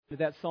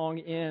That song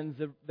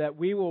ends, that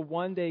we will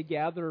one day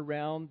gather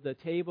around the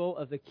table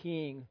of the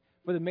King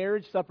for the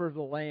marriage supper of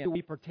the Lamb.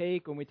 We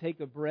partake when we take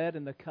the bread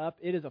and the cup.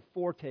 It is a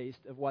foretaste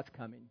of what's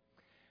coming.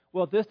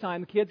 Well, at this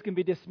time, the kids can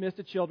be dismissed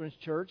to Children's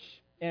Church,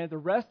 and the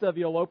rest of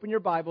you will open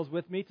your Bibles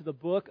with me to the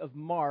book of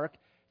Mark,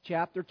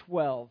 chapter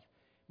 12.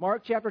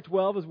 Mark chapter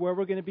 12 is where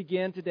we're going to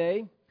begin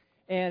today,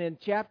 and in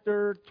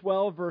chapter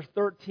 12, verse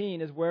 13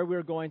 is where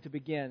we're going to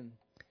begin.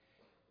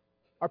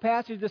 Our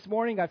passage this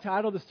morning, I've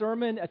titled the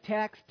sermon, A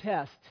Tax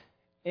Test.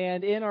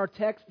 And in our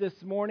text this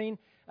morning,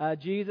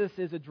 Jesus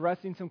is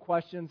addressing some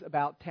questions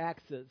about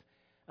taxes.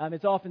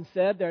 It's often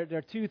said there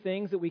are two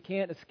things that we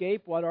can't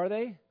escape. What are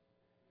they?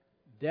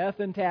 Death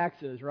and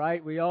taxes,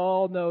 right? We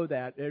all know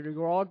that. We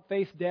all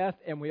face death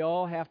and we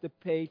all have to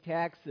pay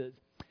taxes.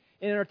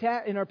 In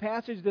our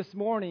passage this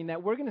morning,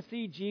 that we're going to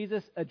see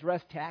Jesus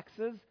address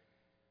taxes.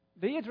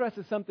 But he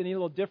addresses something a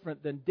little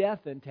different than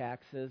death and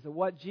taxes.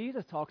 What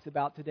Jesus talks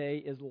about today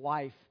is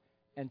life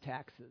and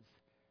taxes.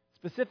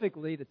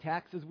 Specifically, the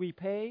taxes we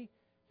pay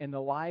and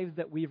the lives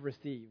that we've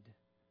received,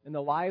 and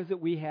the lives that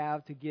we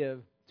have to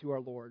give to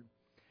our Lord.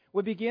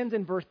 Well, it begins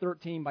in verse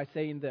 13 by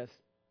saying this.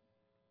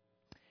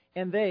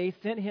 And they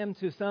sent to him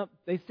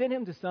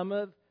some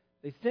of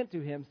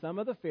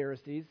the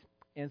Pharisees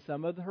and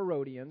some of the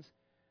Herodians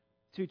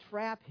to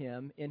trap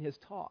him in his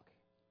talk.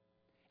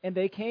 And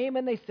they came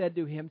and they said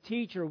to him,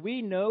 Teacher,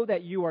 we know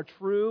that you are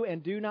true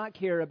and do not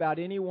care about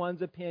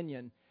anyone's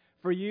opinion,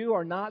 for you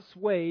are not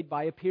swayed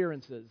by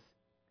appearances,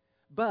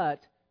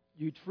 but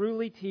you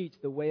truly teach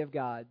the way of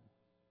God.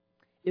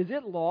 Is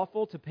it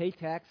lawful to pay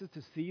taxes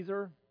to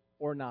Caesar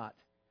or not?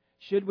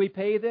 Should we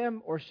pay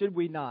them or should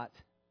we not?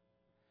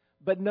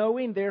 But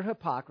knowing their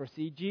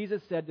hypocrisy,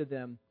 Jesus said to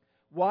them,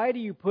 Why do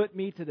you put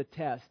me to the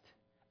test?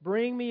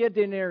 Bring me a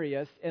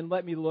denarius and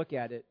let me look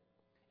at it.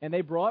 And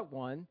they brought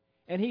one.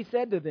 And he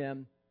said to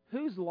them,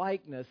 Whose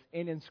likeness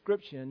and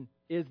inscription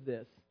is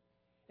this?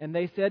 And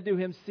they said to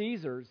him,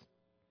 Caesar's.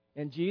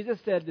 And Jesus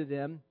said to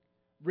them,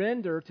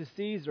 Render to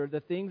Caesar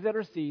the things that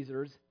are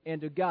Caesar's,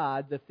 and to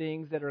God the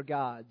things that are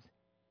God's.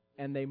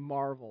 And they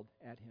marveled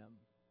at him.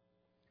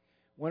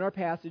 When our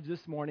passage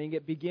this morning,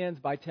 it begins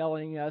by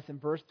telling us in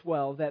verse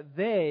 12 that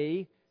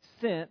they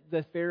sent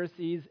the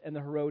Pharisees and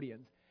the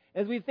Herodians.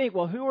 As we think,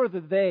 well, who are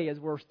the they? As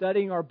we're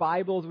studying our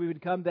Bibles, we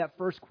would come to that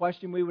first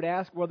question we would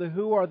ask, well,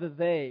 who are the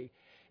they?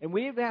 And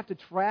we would have to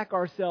track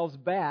ourselves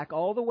back,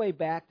 all the way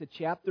back to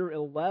chapter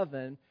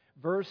 11,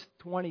 verse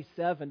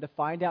 27, to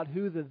find out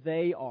who the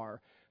they are.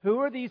 Who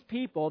are these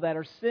people that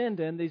are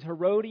sending these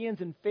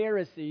Herodians and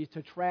Pharisees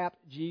to trap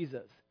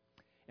Jesus?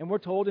 And we're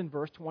told in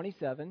verse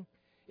 27,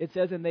 it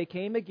says, And they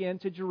came again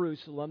to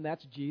Jerusalem,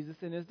 that's Jesus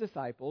and his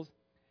disciples,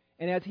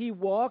 and as he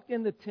walked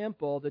in the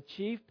temple, the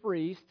chief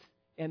priests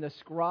and the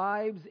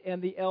scribes and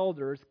the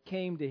elders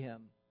came to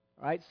him.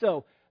 All right,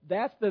 so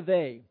that's the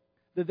they.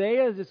 The they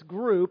is this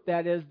group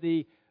that is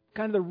the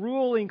kind of the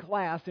ruling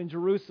class in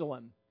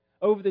Jerusalem.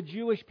 Over the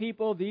Jewish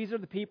people, these are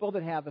the people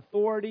that have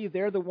authority.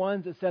 They're the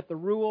ones that set the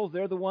rules.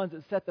 They're the ones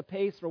that set the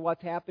pace for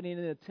what's happening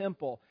in the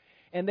temple.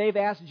 And they've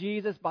asked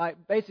Jesus, by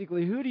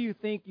basically, who do you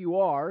think you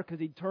are? Because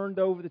he turned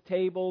over the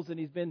tables and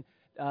he's been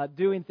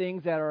doing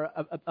things that are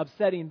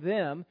upsetting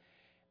them.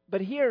 But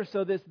here,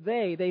 so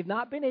they've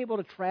not been able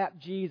to trap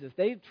Jesus.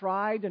 They've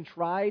tried and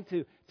tried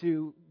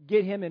to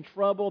get him in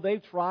trouble.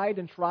 They've tried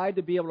and tried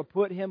to be able to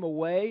put him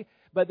away,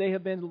 but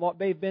they've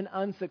been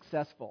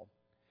unsuccessful.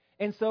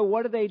 And so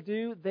what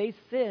do? They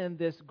send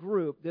this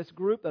group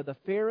of the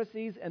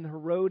Pharisees and the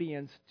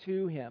Herodians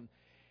to him.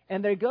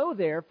 And they go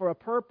there for a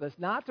purpose,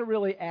 not to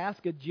really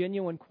ask a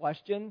genuine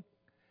question.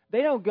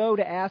 They don't go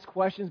to ask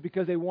questions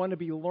because they want to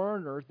be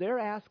learners.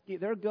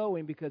 They're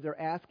going because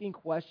they're asking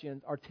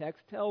questions, our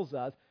text tells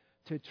us,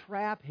 to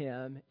trap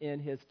him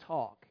in his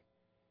talk.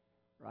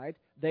 Right?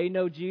 They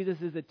know Jesus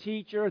is a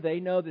teacher.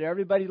 They know that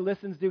everybody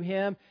listens to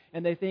him.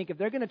 And they think if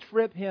they're going to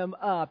trip him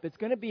up, it's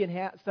going to be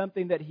in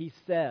something that he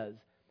says.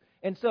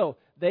 And so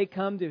they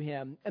come to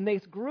him. And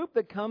this group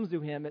that comes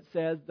to him, it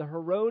says the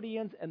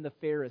Herodians and the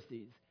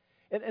Pharisees.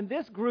 And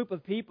this group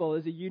of people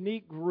is a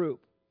unique group.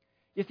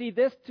 You see,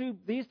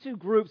 these two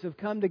groups have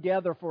come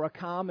together for a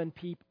common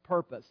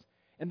purpose.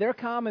 And their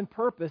common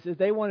purpose is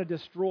they want to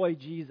destroy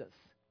Jesus.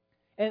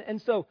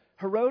 And so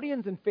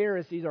Herodians and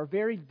Pharisees are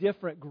very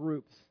different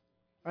groups.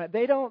 Right?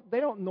 They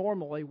don't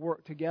normally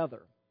work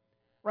together.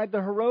 Right?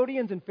 The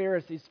Herodians and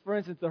Pharisees, for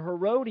instance, the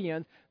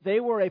Herodians, they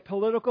were a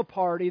political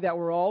party that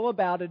were all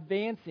about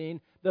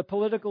advancing the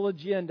political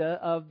agenda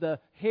of the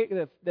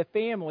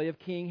family of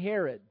King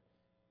Herod.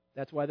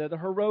 That's why they're the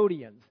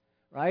Herodians.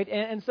 Right?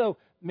 And so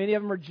many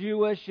of them are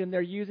Jewish, and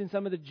they're using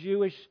some of the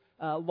Jewish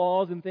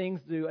laws and things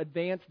to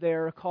advance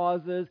their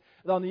causes.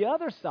 But on the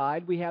other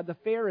side, we have the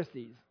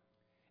Pharisees.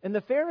 And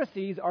the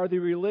Pharisees are the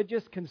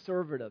religious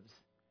conservatives.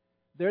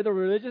 They're the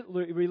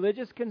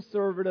religious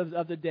conservatives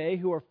of the day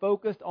who are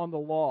focused on the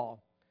law.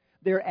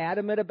 They're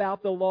adamant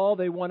about the law.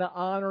 They want to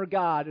honor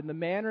God. And the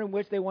manner in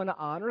which they want to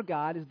honor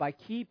God is by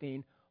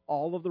keeping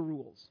all of the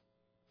rules,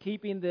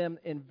 keeping them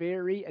in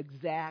very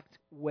exact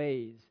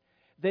ways.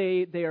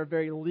 They are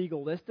very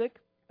legalistic.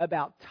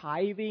 about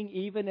tithing,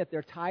 even if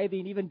they're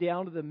tithing, even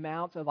down to the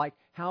amounts of like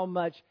how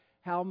much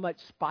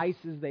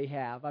spices they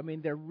have. I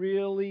mean, they're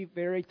really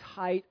very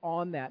tight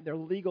on that. They're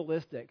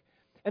legalistic.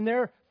 And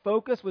their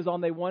focus was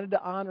on they wanted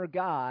to honor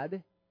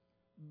God,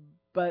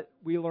 but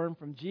we learn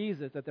from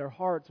Jesus that their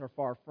hearts are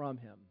far from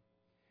Him.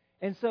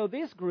 And so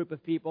this group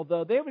of people,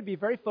 though, they would be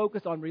very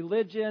focused on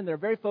religion, they're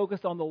very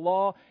focused on the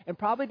law, and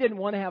probably didn't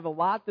want to have a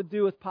lot to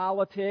do with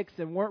politics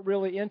and weren't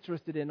really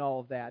interested in all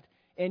of that.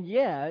 And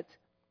yet,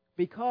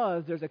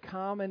 because there's a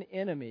common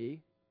enemy,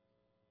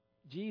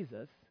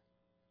 Jesus,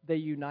 they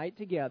unite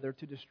together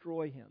to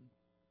destroy Him.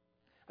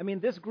 I mean,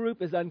 this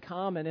group is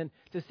uncommon, and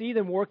to see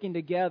them working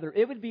together,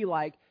 it would be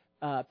like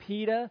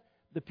PETA,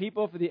 the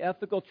People for the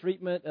Ethical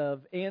Treatment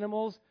of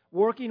Animals,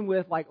 working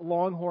with like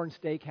Longhorn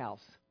Steakhouse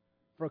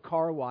for a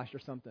car wash or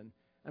something.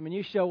 I mean,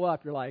 you show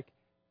up, you're like,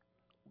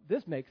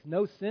 this makes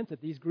no sense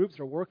that these groups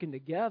are working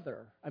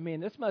together. I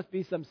mean, this must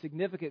be some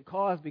significant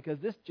cause because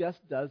this just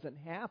doesn't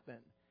happen.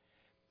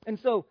 And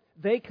so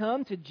they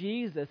come to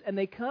Jesus, and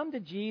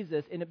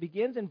it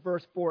begins in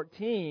verse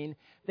 14.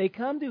 They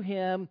come to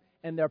Him,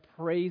 and they're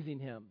praising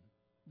Him.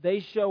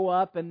 They show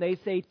up, and they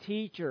say,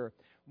 Teacher,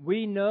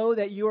 we know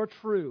that you are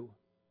true.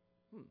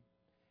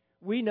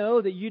 We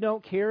know that you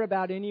don't care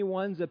about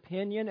anyone's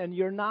opinion, and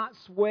you're not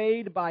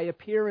swayed by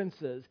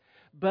appearances,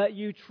 but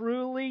you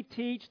truly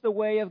teach the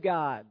way of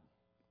God.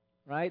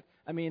 Right?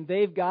 I mean,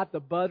 they've got the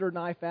butter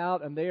knife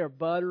out, and they are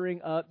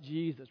buttering up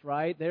Jesus,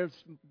 right? They're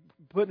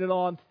putting it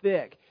on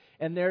thick,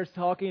 and they're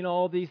talking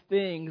all these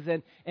things,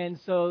 and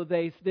so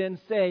they then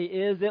say,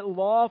 is it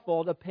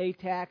lawful to pay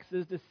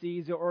taxes to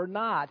Caesar or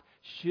not?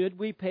 Should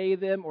we pay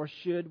them or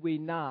should we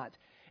not?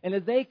 And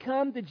as they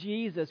come to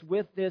Jesus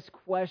with this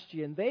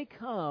question, they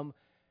come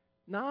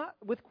not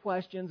with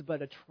questions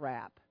but a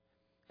trap.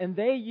 And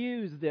they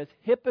use this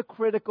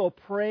hypocritical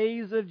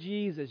praise of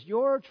Jesus.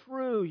 You're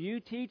true. You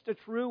teach the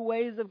true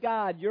ways of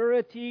God. You're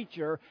a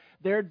teacher.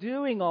 They're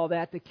doing all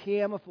that to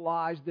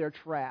camouflage their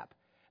trap.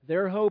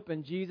 They're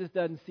hoping Jesus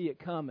doesn't see it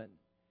coming,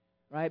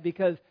 right?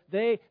 Because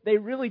they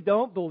really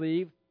don't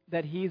believe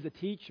that He's a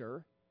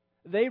teacher.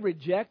 They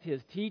reject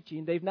His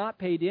teaching. They've not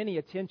paid any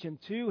attention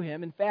to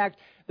Him. In fact,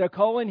 they're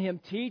calling Him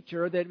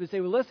teacher. They would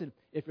say, well, listen,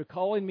 if you're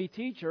calling me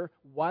teacher,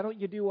 why don't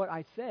you do what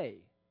I say?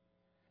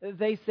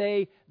 They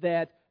say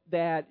that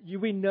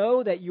we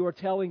know that you are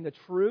telling the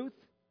truth,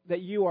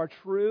 that you are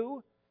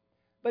true.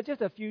 But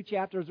just a few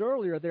chapters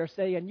earlier, they're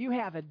saying you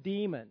have a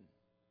demon.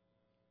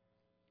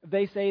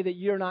 They say that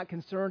you're not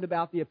concerned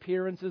about the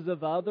appearances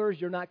of others.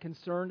 You're not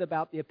concerned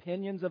about the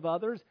opinions of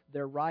others.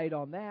 They're right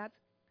on that.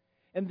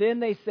 And then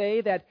they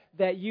say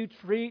that you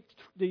treat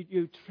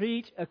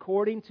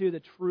according to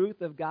the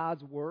truth of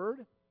God's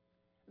Word.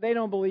 They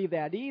don't believe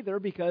that either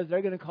because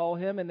they're going to call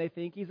Him and they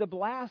think He's a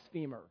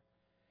blasphemer.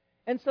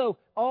 And so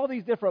all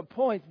these different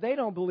points, they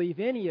don't believe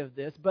any of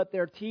this, but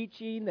they're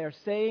teaching, they're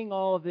saying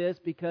all of this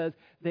because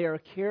they are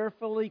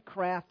carefully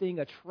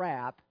crafting a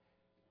trap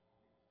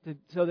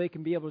so they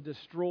can be able to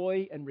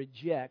destroy and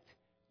reject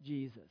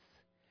Jesus.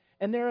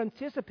 And their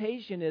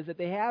anticipation is that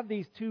they have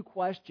these two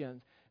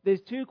questions.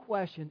 These two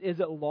questions, is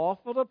it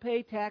lawful to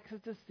pay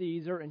taxes to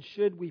Caesar and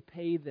should we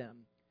pay them?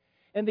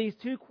 And these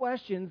two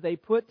questions they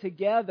put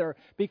together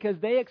because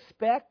they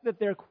expect that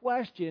their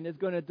question is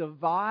going to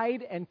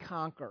divide and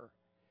conquer.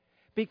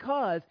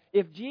 Because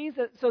if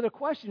Jesus, so the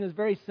question is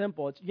very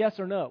simple. It's yes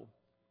or no.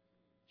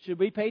 Should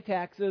we pay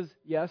taxes?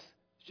 Yes.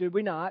 Should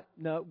we not?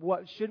 No.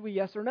 What should we?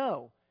 Yes or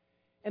no?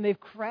 And they've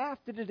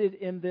crafted it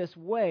in this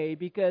way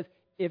because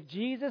if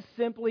Jesus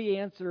simply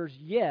answers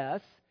yes,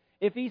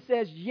 if He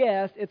says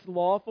yes, it's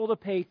lawful to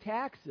pay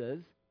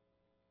taxes,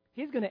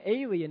 He's going to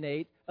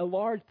alienate a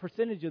large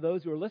percentage of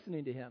those who are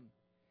listening to Him.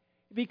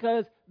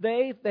 Because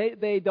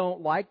they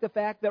don't like the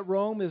fact that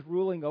Rome is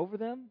ruling over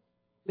them.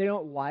 They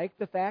don't like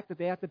the fact that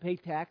they have to pay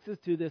taxes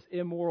to this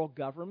immoral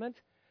government.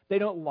 They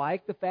don't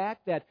like the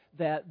fact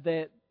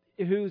that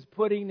who's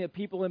putting the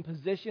people in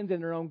positions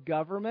in their own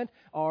government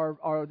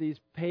are these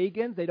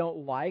pagans. They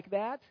don't like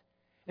that.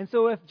 And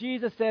so if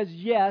Jesus says,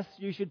 yes,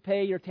 you should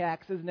pay your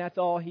taxes, and that's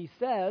all He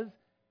says,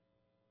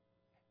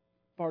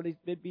 parties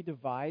would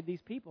divide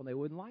these people, and they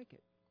wouldn't like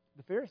it.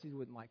 The Pharisees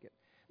wouldn't like it.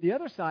 The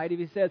other side, if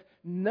He says,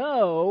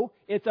 no,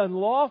 it's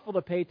unlawful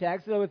to pay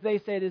taxes, so if they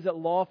say, is it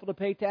lawful to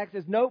pay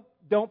taxes? Nope,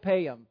 don't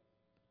pay them.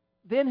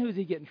 Then who's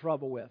He get in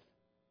trouble with?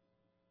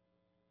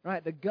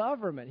 Right, the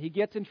government. He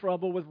gets in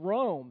trouble with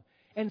Rome.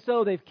 And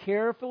so they've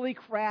carefully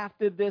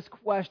crafted this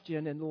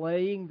question and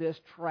laying this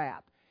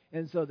trap.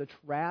 And so the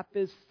trap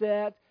is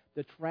set,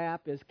 the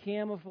trap is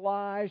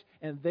camouflaged,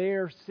 and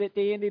they're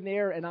standing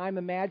there, and I'm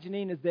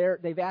imagining as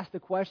they've asked the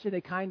question, they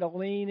kind of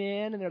lean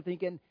in, and they're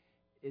thinking,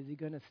 is He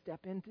going to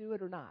step into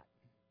it or not?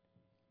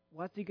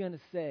 What's He going to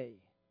say?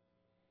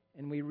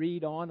 And we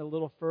read on a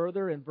little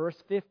further in verse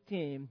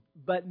 15,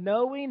 but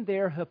knowing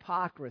their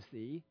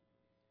hypocrisy,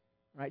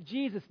 right?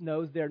 Jesus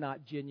knows they're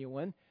not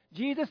genuine.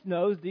 Jesus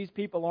knows these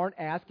people aren't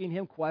asking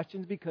him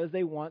questions because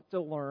they want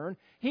to learn.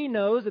 He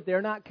knows that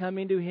they're not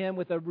coming to him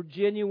with a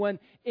genuine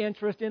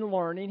interest in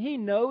learning. He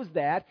knows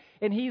that,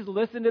 and he's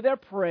listened to their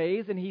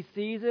praise, and he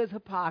sees his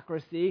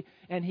hypocrisy,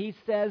 and he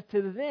says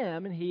to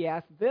them, and he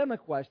asks them a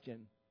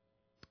question.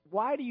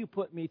 Why do you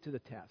put me to the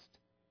test?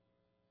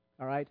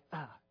 All right?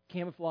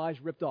 Camouflage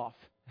ripped off,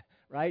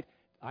 right?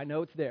 I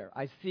know it's there.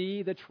 I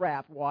see the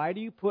trap. Why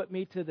do you put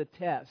me to the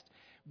test?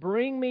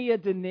 Bring me a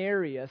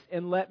denarius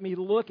and let me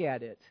look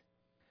at it.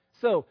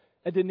 So,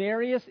 a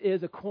denarius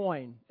is a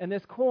coin. And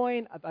this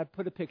coin, I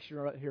put a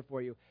picture right here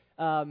for you.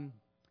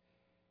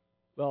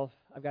 Well,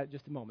 I've got it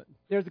just a moment.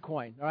 There's a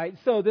coin, all right?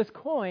 So, this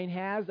coin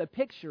has a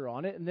picture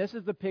on it, and this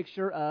is the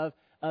picture of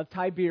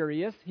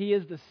Tiberius. He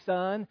is the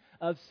son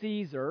of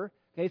Caesar.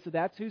 Okay, so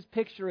that's whose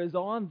picture is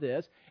on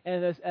this.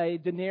 And a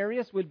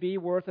denarius would be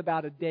worth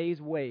about a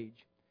day's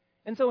wage.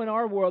 And so in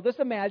our world, let's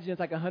imagine it's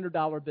like a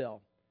 $100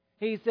 bill.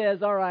 He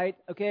says, all right,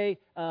 okay,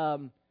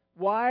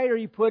 why are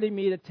you putting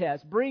me to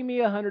test? Bring me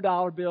a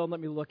 $100 bill and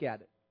let me look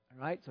at it.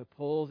 All right, so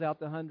pulls out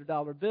the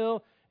 $100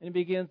 bill and he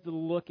begins to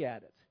look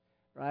at it.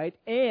 Right,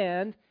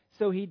 and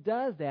so he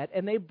does that,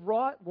 and they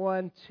brought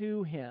one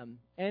to him.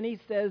 And he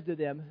says to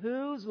them,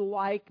 whose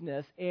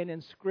likeness and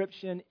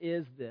inscription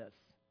is this?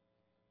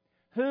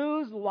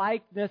 Whose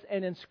likeness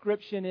and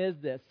inscription is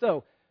this?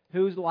 So,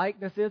 whose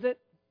likeness is it?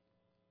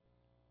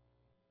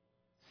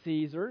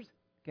 Caesar's.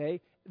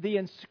 Okay. The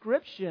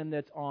inscription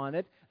that's on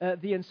it,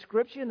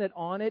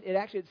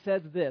 it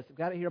says this. I've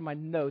got it here in my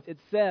notes. It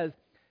says,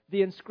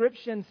 the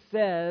inscription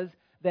says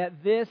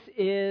that this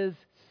is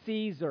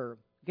Caesar.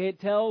 Okay, it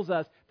tells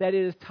us that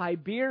it is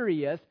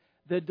Tiberius,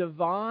 the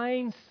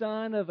divine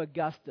son of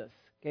Augustus.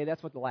 Okay,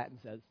 that's what the Latin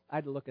says. I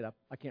had to look it up.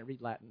 I can't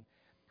read Latin.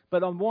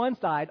 But on one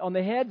side, on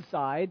the head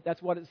side,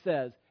 that's what it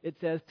says. It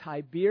says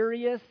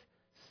Tiberius,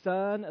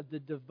 son of the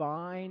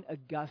divine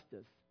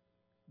Augustus.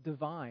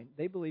 Divine.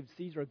 They believed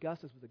Caesar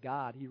Augustus was a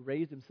god. He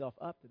raised himself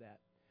up to that.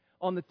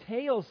 On the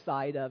tail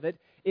side of it,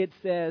 it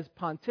says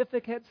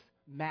Pontificatus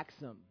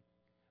Maxim,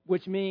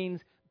 which means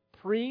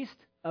priest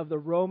of the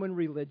Roman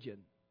religion.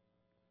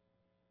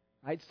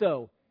 Right?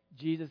 So,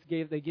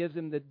 they gives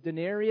him the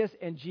denarius,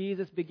 and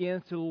Jesus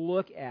begins to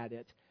look at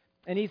it.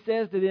 And he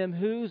says to them,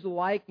 whose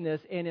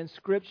likeness and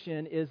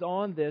inscription is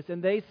on this?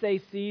 And they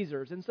say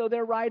Caesar's. And so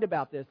they're right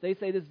about this. They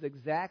say this is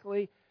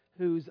exactly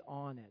who's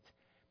on it.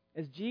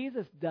 As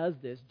Jesus does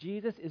this,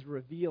 Jesus is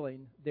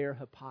revealing their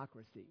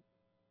hypocrisy.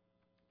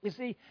 You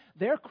see,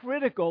 they're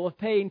critical of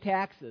paying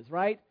taxes,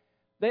 right?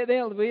 We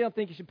don't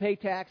think you should pay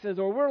taxes,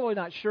 or we're really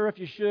not sure if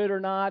you should or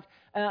not.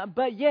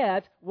 But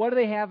yet, what do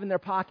they have in their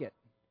pocket?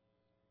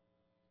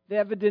 They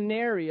have a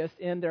denarius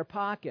in their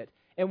pocket.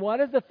 And what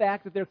does the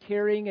fact that they're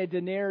carrying a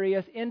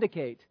denarius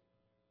indicate?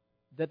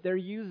 That they're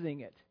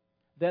using it,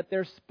 that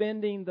they're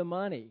spending the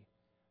money.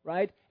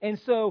 Right? And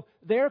so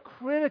they're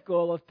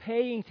critical of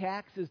paying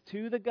taxes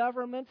to the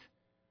government,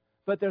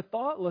 but they're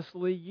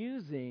thoughtlessly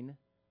using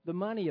the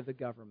money of the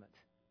government.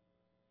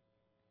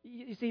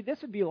 You see,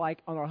 this would be like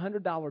on our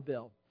 $100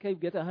 bill. Okay,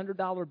 get the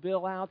 $100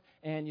 bill out,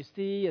 and you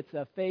see it's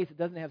a face. It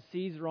doesn't have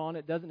Caesar on it.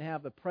 It doesn't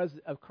have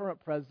a current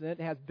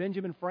president. It has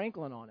Benjamin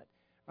Franklin on it.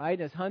 Right?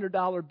 It's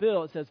 $100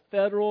 bill. It says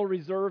Federal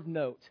Reserve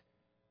Note.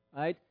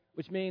 Right?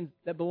 Which means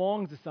that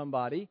belongs to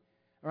somebody.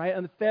 All right,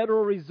 on the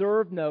Federal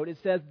Reserve note, it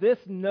says, this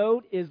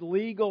note is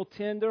legal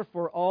tender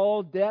for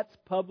all debts,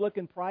 public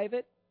and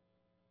private.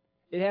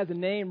 It has a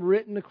name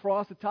written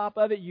across the top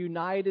of it,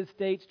 United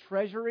States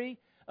Treasury.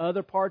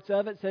 Other parts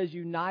of it says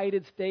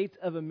United States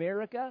of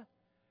America.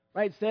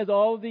 Right, it says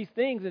all of these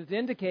things, and it's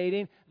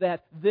indicating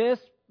that this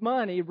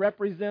money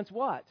represents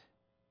what?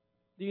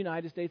 The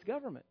United States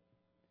government.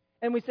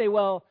 And we say,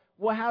 well,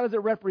 how does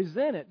it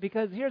represent it?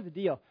 Because here's the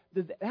deal.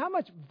 How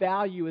much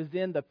value is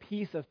in the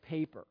piece of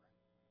paper?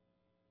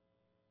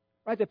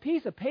 Right, the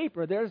piece of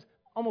paper, there's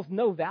almost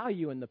no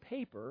value in the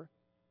paper.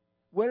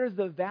 Where does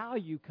the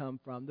value come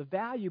from? The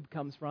value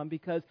comes from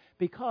because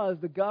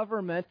the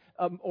government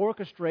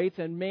orchestrates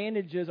and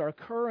manages our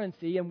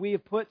currency, and we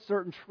have put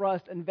certain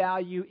trust and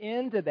value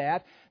into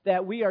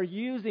that we are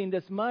using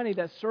this money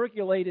that's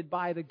circulated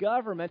by the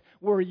government.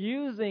 We're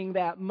using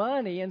that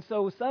money, and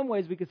so in some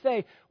ways we could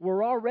say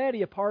we're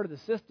already a part of the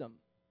system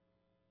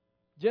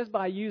just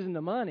by using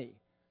the money.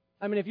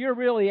 I mean, if you're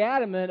really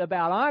adamant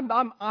about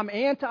I'm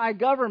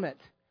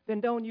anti-government,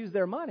 then don't use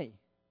their money.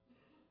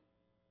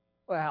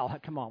 Well,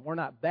 come on, we're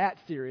not that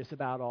serious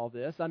about all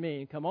this. I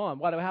mean, come on,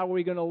 how are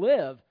we going to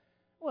live?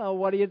 Well,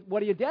 what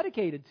are you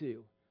dedicated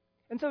to?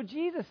 And so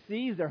Jesus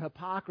sees their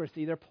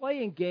hypocrisy. They're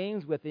playing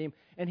games with him,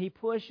 and he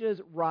pushes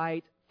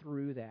right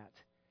through that.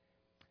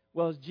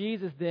 Well, as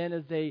Jesus then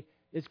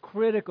is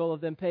critical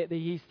of them,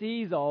 he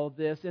sees all of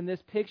this in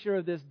this picture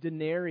of this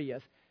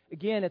denarius.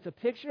 Again, it's a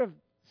picture of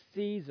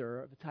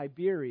Caesar, of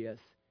Tiberius,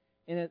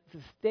 and it's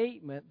a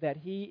statement that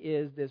he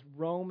is this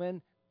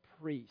Roman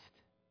priest.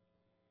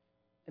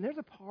 And there's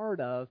a part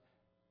of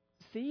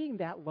seeing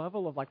that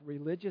level of like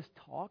religious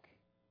talk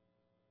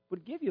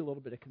would give you a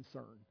little bit of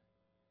concern.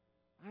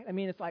 Right? I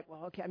mean, it's like,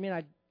 well, okay, I mean,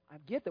 I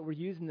get that we're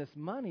using this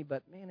money,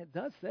 but man, it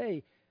does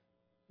say,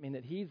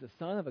 that he's the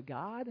son of a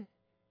god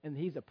and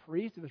he's a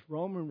priest of this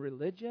Roman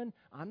religion.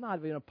 I'm not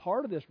even a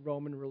part of this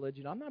Roman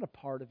religion. I'm not a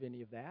part of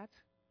any of that.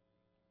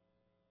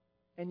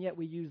 And yet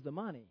we use the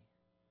money.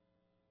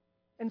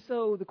 And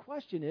so the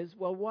question is,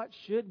 well, what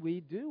should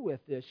we do with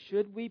this?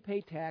 Should we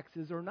pay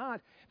taxes or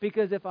not?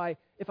 Because if I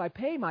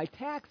pay my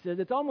taxes,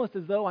 it's almost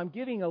as though I'm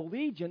giving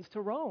allegiance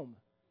to Rome.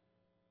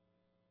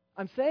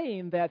 I'm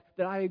saying that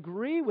I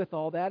agree with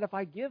all that if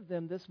I give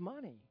them this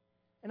money.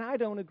 And I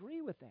don't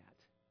agree with that.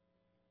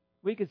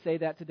 We could say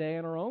that today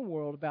in our own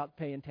world about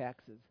paying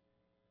taxes.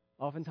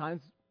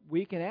 Oftentimes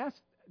we can ask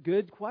a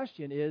good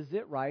question, is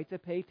it right to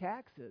pay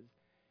taxes?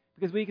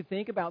 Because we could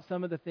think about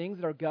some of the things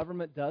that our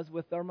government does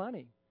with their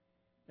money.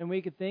 And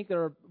we could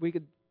we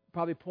could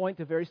probably point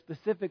to very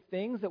specific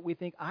things that we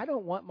think, I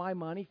don't want my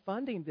money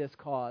funding this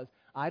cause.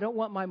 I don't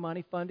want my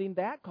money funding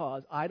that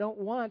cause. I don't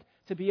want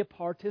to be a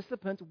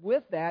participant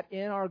with that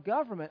in our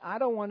government. I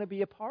don't want to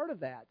be a part of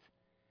that.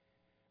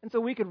 And so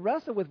we could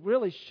wrestle with,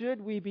 really, should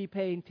we be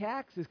paying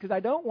taxes? Because I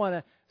don't want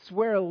to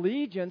swear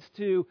allegiance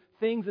to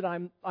things that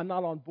I'm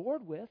not on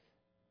board with.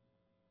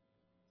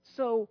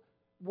 So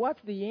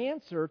what's the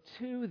answer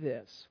to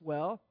this?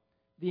 Well,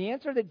 the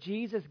answer that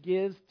Jesus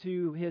gives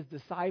to his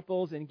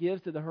disciples and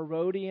gives to the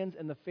Herodians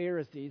and the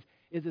Pharisees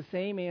is the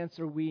same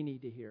answer we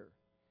need to hear.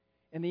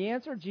 And the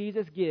answer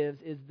Jesus gives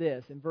is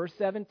this. In verse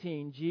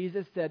 17,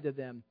 Jesus said to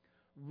them,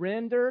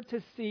 "Render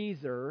to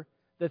Caesar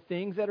the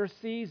things that are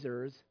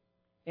Caesar's,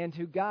 and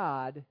to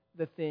God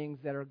the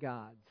things that are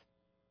God's."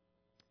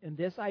 And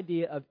this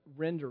idea of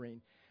rendering,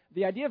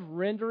 the idea of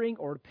rendering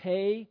or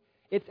pay,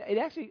 it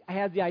actually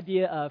has the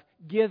idea of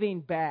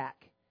giving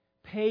back,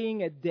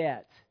 paying a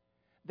debt.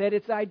 That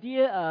it's the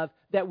idea of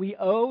that we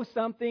owe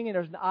something and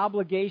there's an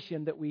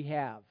obligation that we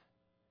have.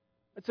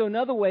 So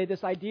another way,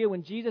 this idea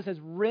when Jesus says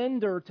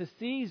render to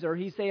Caesar,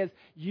 he says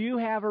you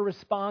have a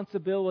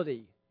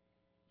responsibility.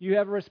 You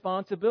have a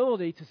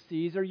responsibility to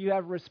Caesar. You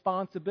have a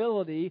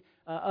responsibility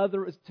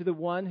to the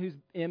one whose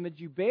image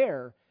you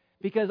bear.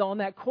 Because on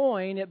that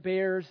coin it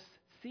bears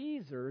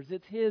Caesar's.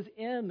 It's his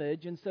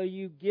image, and so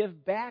you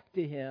give back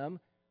to him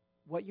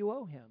what you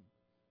owe him.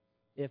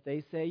 If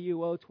they say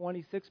you owe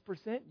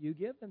 26%, you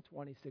give them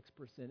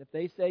 26%. If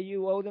they say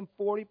you owe them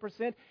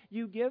 40%,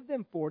 you give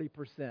them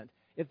 40%.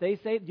 If they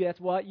say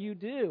that's what you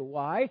do.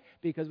 Why?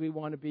 Because we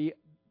want to be,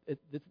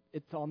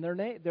 it's on their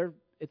name,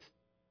 it's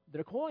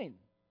their coin.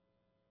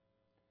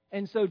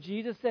 And so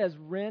Jesus says,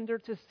 render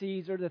to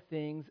Caesar the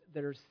things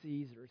that are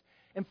Caesar's.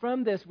 And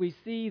from this we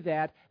see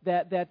that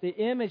the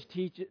image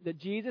that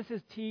Jesus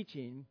is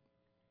teaching,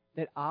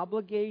 that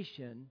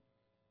obligation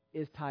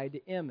is tied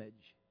to image.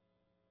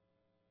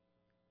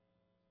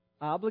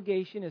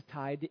 Obligation is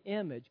tied to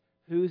image.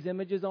 Whose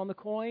image is on the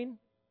coin?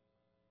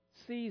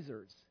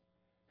 Caesar's.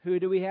 Who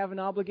do we have an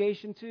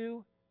obligation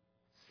to?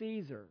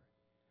 Caesar.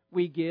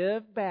 We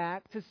give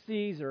back to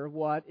Caesar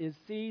what is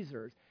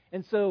Caesar's.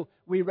 And so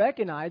we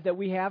recognize that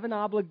we have an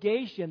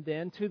obligation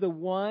then to the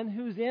one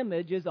whose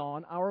image is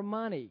on our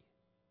money.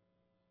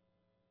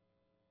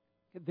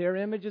 Their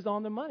image is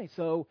on the money.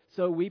 So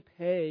we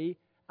pay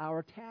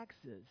our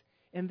taxes.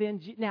 And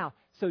then,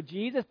 so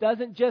Jesus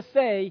doesn't just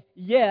say,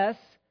 yes,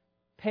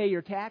 pay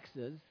your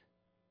taxes.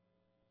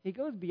 He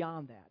goes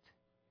beyond that.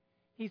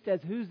 He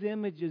says, whose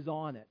image is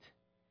on it?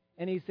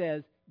 And he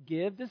says,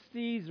 give to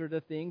Caesar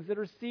the things that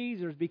are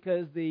Caesar's,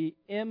 because the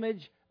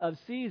image of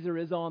Caesar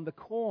is on the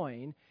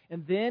coin.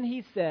 And then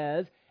he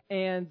says,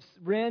 and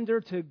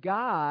render to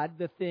God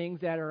the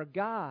things that are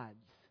God's.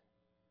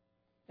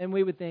 And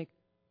we would think,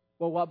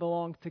 well, what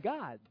belongs to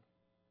God?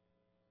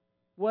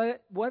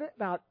 What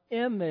about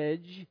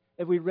image,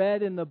 if we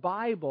read in the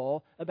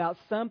Bible about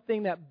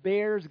something that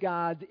bears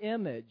God's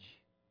image?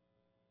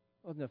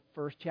 Well, in the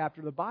first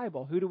chapter of the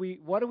Bible,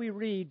 what do we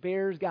read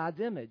bears God's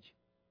image?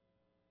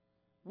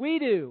 We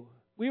do.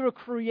 We were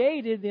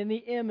created in the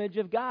image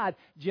of God.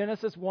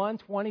 Genesis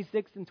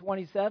 1:26 and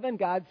 27,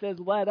 God says,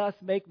 let us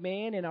make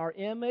man in our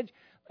image.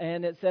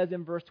 And it says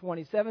in verse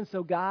 27,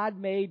 so God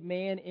made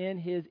man in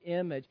his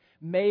image.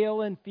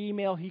 Male and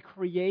female, he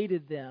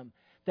created them.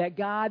 That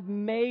God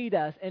made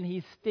us and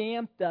he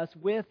stamped us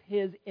with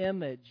his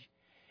image.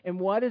 And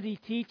what is he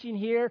teaching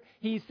here?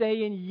 He's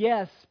saying,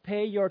 yes,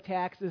 pay your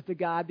taxes to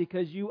God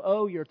because you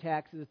owe your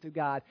taxes to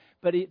God,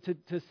 but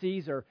to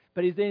Caesar.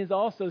 But he's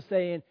also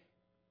saying,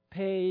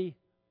 pay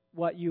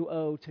what you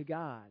owe to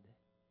God.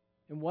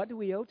 And what do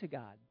we owe to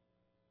God?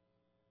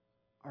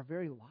 Our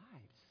very lives.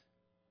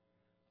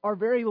 Our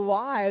very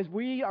lives,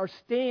 we are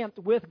stamped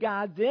with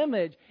God's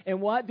image.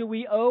 And what do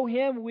we owe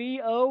him?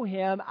 We owe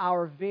him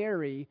our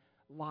very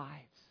lives.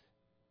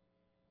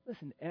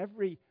 Listen,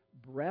 every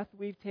breath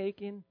we've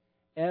taken,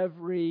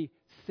 every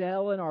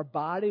cell in our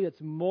body that's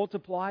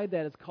multiplied,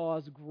 that has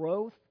caused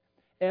growth,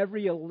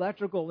 every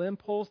electrical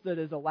impulse that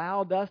has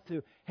allowed us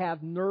to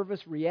have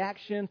nervous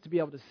reactions, to be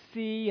able to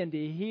see and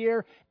to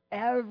hear,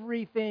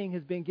 everything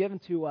has been given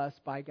to us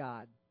by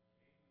God.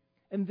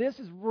 And this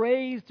is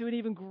raised to an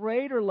even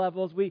greater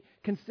level as we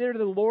consider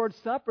the Lord's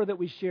Supper that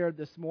we shared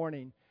this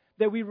morning.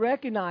 That we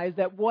recognize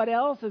that what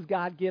else has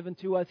God given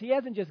to us? He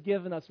hasn't just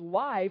given us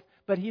life,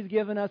 but He's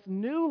given us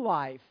new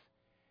life.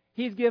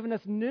 He's given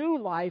us new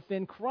life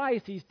in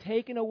Christ. He's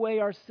taken away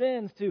our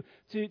sins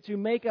to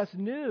make us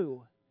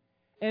new.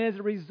 And as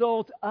a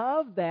result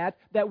of that,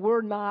 that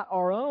we're not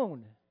our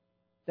own,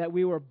 that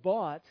we were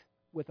bought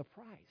with a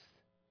price.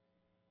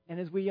 And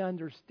as we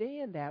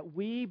understand that,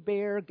 we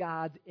bear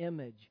God's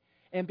image.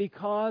 And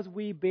because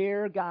we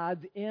bear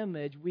God's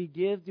image, we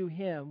give to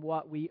Him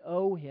what we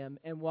owe Him,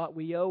 and what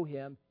we owe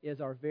Him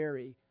is our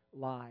very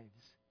lives.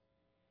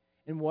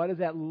 And what does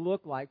that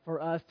look like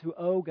for us to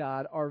owe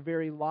God our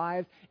very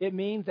lives? It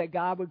means that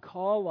God would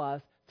call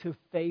us to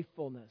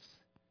faithfulness.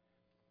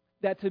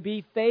 That to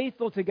be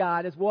faithful to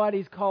God is what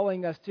He's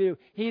calling us to.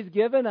 He's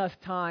given us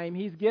time.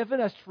 He's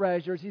given us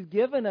treasures. He's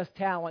given us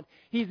talent.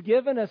 He's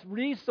given us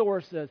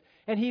resources.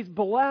 And He's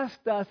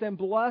blessed us and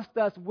blessed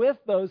us with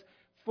those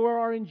for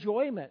our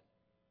enjoyment.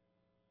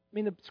 I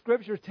mean, the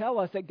Scriptures tell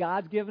us that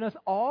God's given us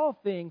all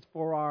things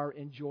for our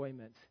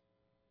enjoyment.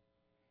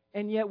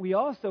 And yet we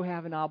also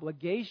have an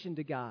obligation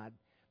to God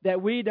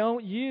that we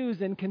don't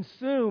use and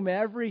consume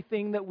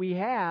everything that we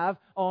have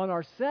on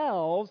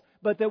ourselves,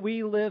 but that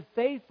we live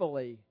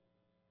faithfully.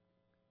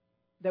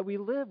 That we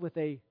live with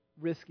a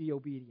risky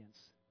obedience.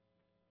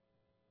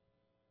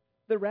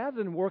 That rather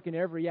than working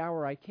every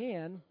hour I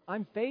can,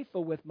 I'm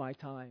faithful with my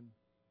time.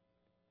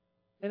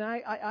 And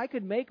I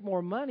could make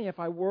more money if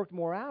I worked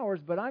more hours,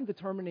 but I'm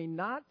determining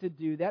not to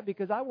do that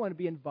because I want to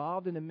be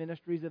involved in the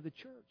ministries of the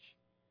church.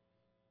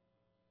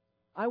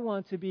 I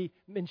want to be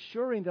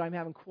ensuring that I'm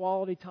having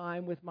quality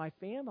time with my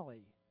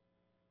family.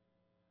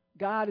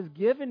 God has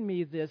given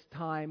me this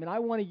time, and I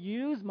want to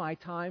use my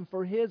time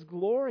for His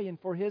glory and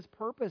for His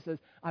purposes.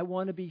 I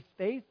want to be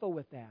faithful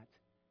with that.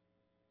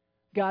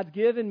 God's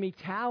given me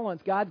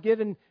talents. God's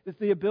given us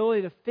the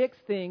ability to fix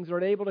things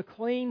or able to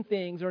clean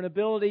things or an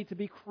ability to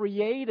be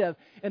creative.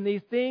 And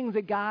these things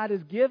that God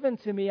has given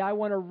to me, I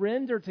want to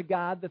render to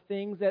God the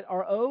things that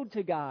are owed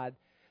to God.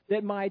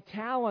 That my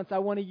talents, I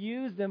want to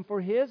use them for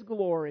His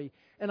glory.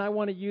 And I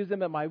want to use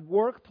them at my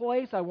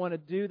workplace. I want to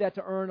do that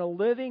to earn a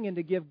living and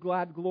to give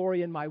God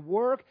glory in my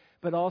work,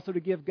 but also to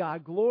give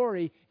God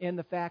glory in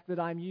the fact that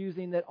I'm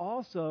using that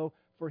also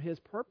for His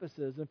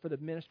purposes and for the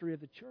ministry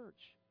of the church.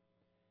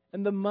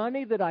 And the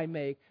money that I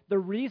make, the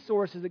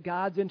resources that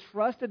God's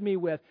entrusted me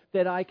with,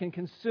 that I can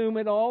consume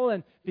it all,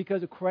 and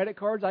because of credit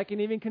cards, I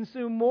can even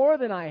consume more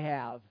than I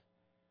have.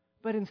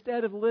 But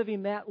instead of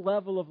living that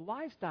level of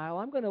lifestyle,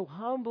 I'm going to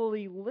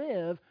humbly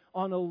live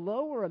on a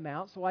lower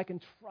amount so I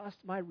can trust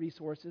my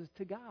resources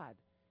to God.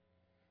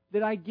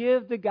 That I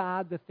give to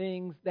God the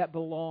things that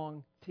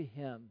belong to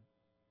Him.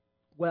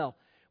 Well,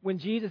 when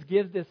Jesus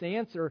gives this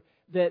answer,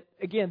 that,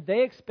 again,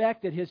 they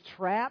expected His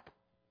trap,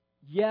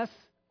 yes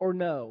or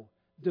no.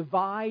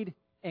 Divide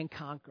and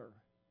conquer.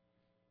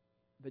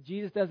 But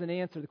Jesus doesn't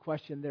answer the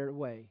question their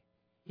way.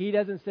 He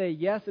doesn't say,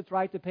 yes, it's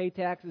right to pay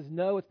taxes.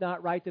 No, it's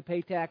not right to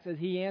pay taxes.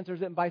 He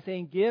answers it by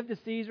saying, give to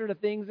Caesar the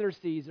things that are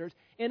Caesar's.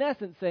 In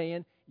essence,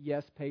 saying,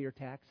 yes, pay your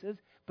taxes.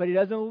 But He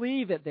doesn't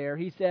leave it there.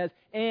 He says,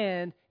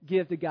 and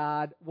give to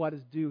God what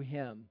is due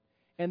Him.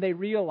 And they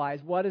realize,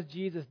 what has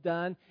Jesus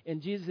done?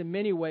 And Jesus, in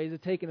many ways, has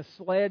taken a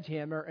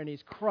sledgehammer and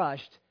He's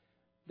crushed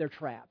their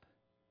trap.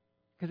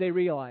 Because they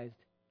realized,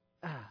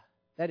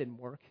 that didn't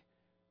work.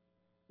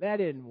 That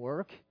didn't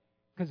work.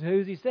 Because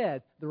who's He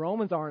said? The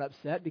Romans aren't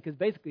upset because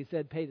basically He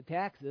said pay the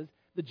taxes.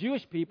 The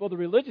Jewish people, the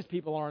religious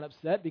people aren't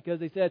upset because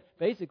they said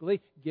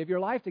basically give your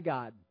life to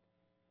God.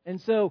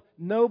 And so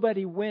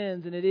nobody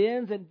wins. And it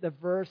ends in the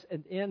verse,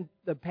 and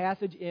the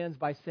passage ends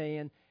by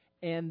saying,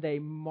 and they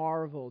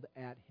marveled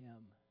at Him.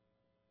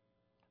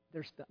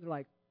 They're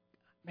like,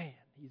 man,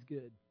 He's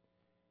good.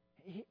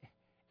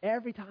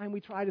 Every time we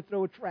try to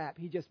throw a trap,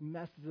 He just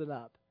messes it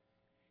up.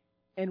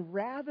 And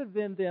rather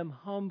than them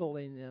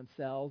humbling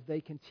themselves, they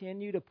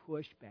continue to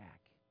push back.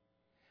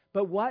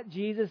 But what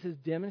Jesus has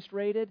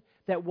demonstrated,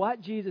 that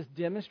what Jesus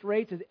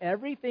demonstrates is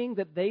everything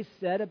that they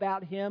said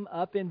about Him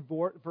up in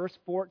verse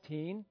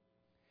 14.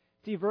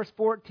 See, verse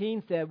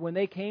 14 said, when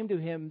they came to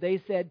Him,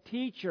 they said,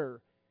 Teacher,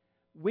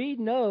 we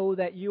know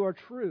that you are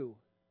true.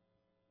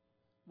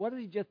 What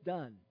has He just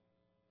done?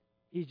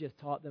 He's just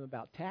taught them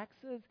about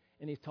taxes.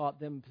 And He's taught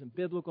them some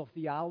biblical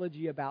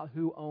theology about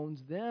who owns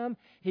them.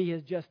 He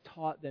has just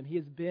taught them. He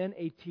has been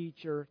a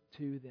teacher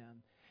to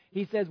them.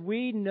 He says,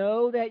 we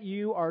know that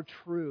you are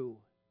true.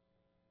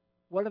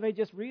 What have they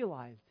just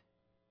realized?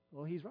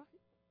 Well, He's right.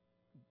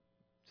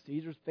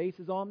 Caesar's face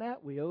is on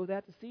that. We owe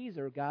that to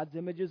Caesar. God's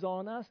image is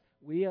on us.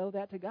 We owe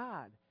that to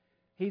God.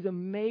 He's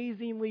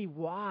amazingly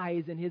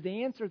wise, and His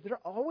answers, they're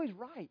always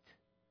right.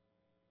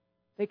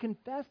 They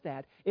confess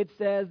that. It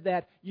says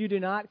that you do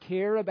not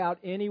care about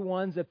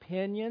anyone's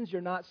opinions.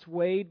 You're not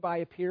swayed by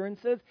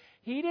appearances.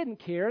 He didn't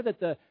care that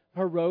the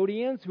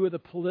Herodians, who are the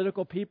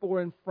political people,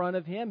 were in front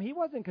of Him. He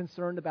wasn't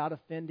concerned about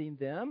offending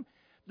them.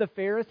 The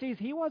Pharisees,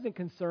 He wasn't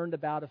concerned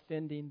about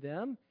offending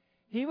them.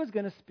 He was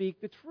going to speak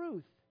the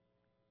truth.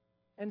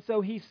 And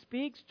so He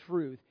speaks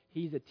truth.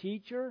 He's a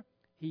teacher.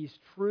 He's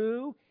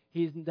true.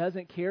 He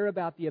doesn't care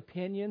about the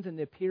opinions and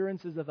the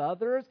appearances of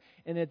others.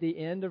 And at the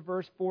end of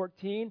verse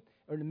 14,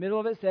 or in the middle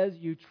of it, says,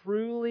 you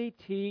truly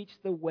teach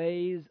the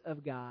ways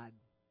of God.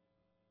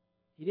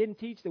 He didn't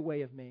teach the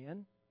way of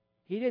man.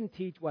 He didn't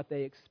teach what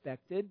they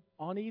expected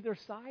on either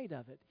side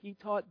of it. He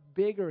taught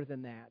bigger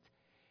than that.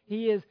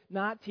 He is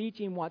not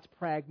teaching what's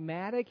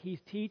pragmatic.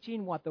 He's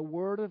teaching what the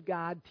Word of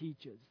God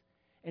teaches.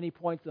 And he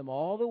points them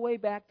all the way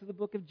back to the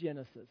book of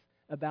Genesis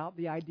about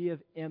the idea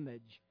of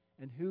image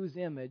and whose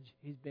image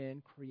he's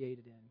been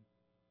created in.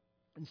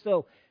 And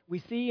so we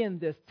see in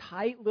this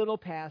tight little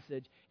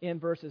passage in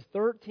verses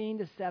 13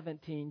 to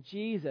 17,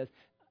 Jesus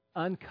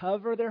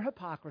uncover their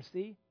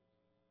hypocrisy,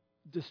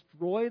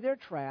 destroy their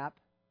trap,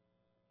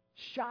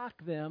 shock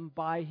them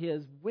by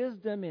his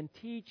wisdom in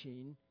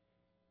teaching,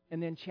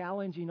 and then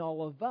challenging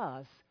all of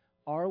us,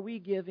 are we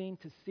giving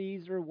to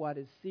Caesar what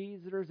is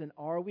Caesar's, and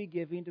are we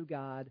giving to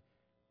God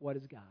what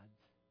is God's?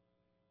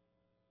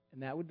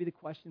 And that would be the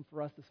question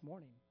for us this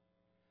morning.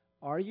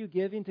 Are you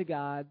giving to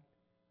God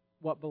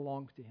what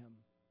belongs to Him?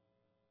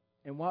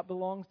 And what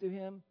belongs to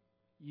Him?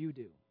 You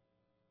do.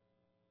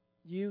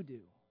 You do.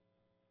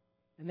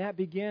 And that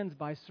begins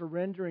by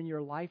surrendering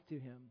your life to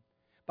Him,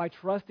 by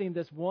trusting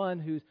this one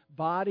whose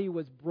body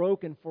was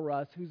broken for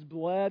us, whose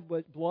blood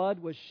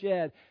was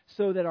shed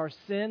so that our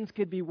sins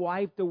could be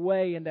wiped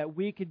away and that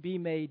we could be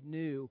made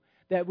new.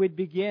 That would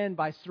begin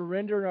by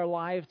surrendering our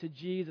lives to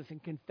Jesus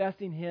and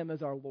confessing Him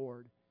as our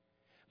Lord.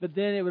 But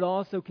then it would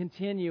also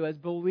continue as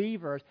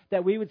believers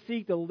that we would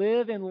seek to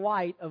live in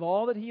light of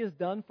all that He has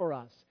done for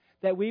us.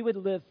 That we would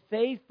live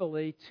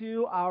faithfully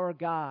to our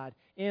God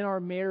in our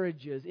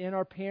marriages, in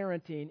our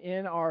parenting,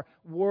 in our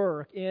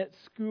work, in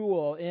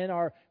school, in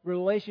our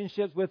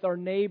relationships with our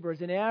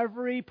neighbors, in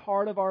every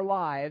part of our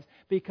lives.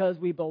 Because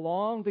we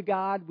belong to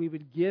God, we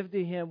would give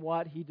to Him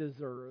what He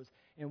deserves.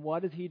 And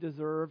what does He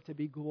deserve? To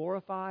be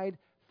glorified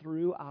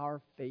through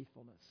our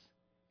faithfulness.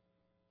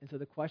 And so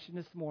the question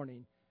this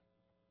morning,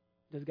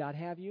 does God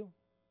have you?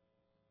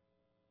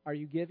 Are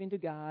you giving to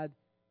God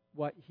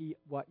what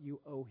you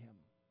owe Him?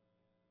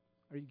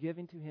 Are you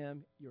giving to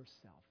Him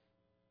yourself?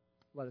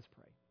 Let us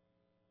pray.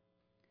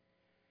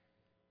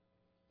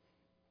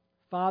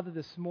 Father,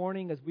 this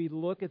morning as we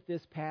look at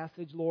this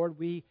passage, Lord,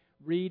 we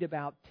read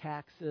about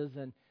taxes,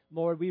 and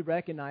Lord, we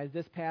recognize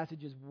this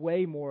passage is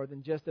way more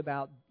than just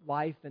about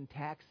life and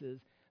taxes.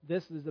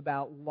 This is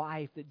about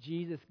life that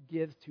Jesus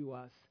gives to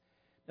us.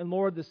 And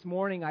Lord, this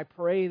morning I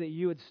pray that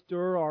you would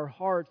stir our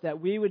hearts, that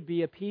we would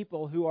be a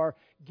people who are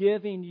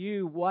giving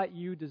you what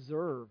you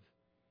deserve.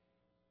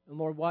 And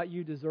Lord, what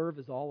you deserve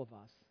is all of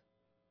us.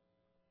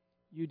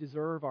 You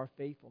deserve our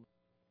faithfulness.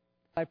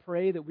 I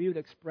pray that we would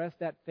express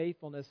that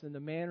faithfulness in the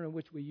manner in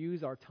which we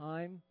use our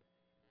time,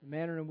 the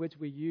manner in which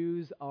we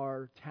use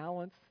our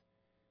talents,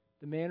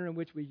 the manner in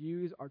which we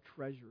use our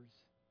treasures.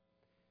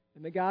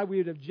 And that, God, we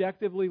would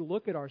objectively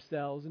look at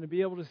ourselves and to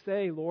be able to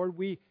say, Lord,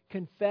 we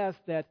confess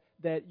that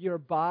your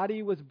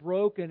body was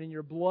broken and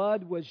your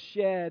blood was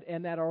shed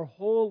and that our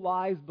whole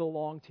lives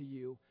belong to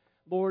you.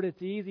 Lord,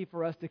 it's easy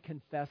for us to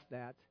confess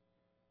that.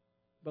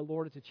 But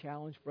Lord, it's a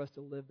challenge for us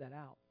to live that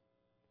out.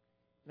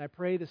 And I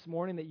pray this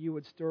morning that you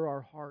would stir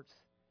our hearts,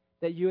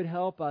 that you would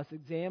help us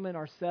examine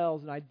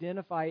ourselves and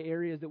identify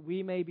areas that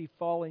we may be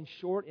falling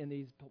short in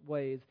these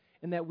ways,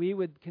 and that we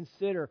would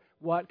consider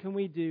what can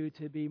we do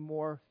to be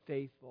more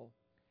faithful.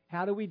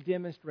 How do we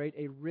demonstrate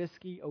a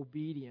risky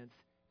obedience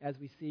as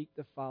we seek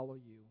to follow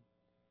you?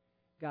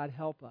 God,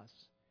 help us.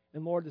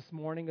 And Lord, this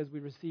morning as we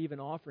receive an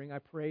offering, I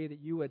pray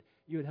that you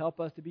would help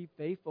us to be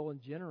faithful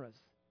and generous.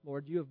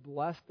 Lord, you have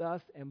blessed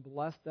us and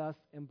blessed us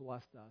and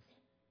blessed us.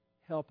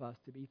 Help us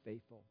to be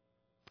faithful.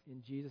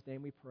 In Jesus'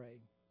 name we pray.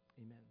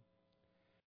 Amen.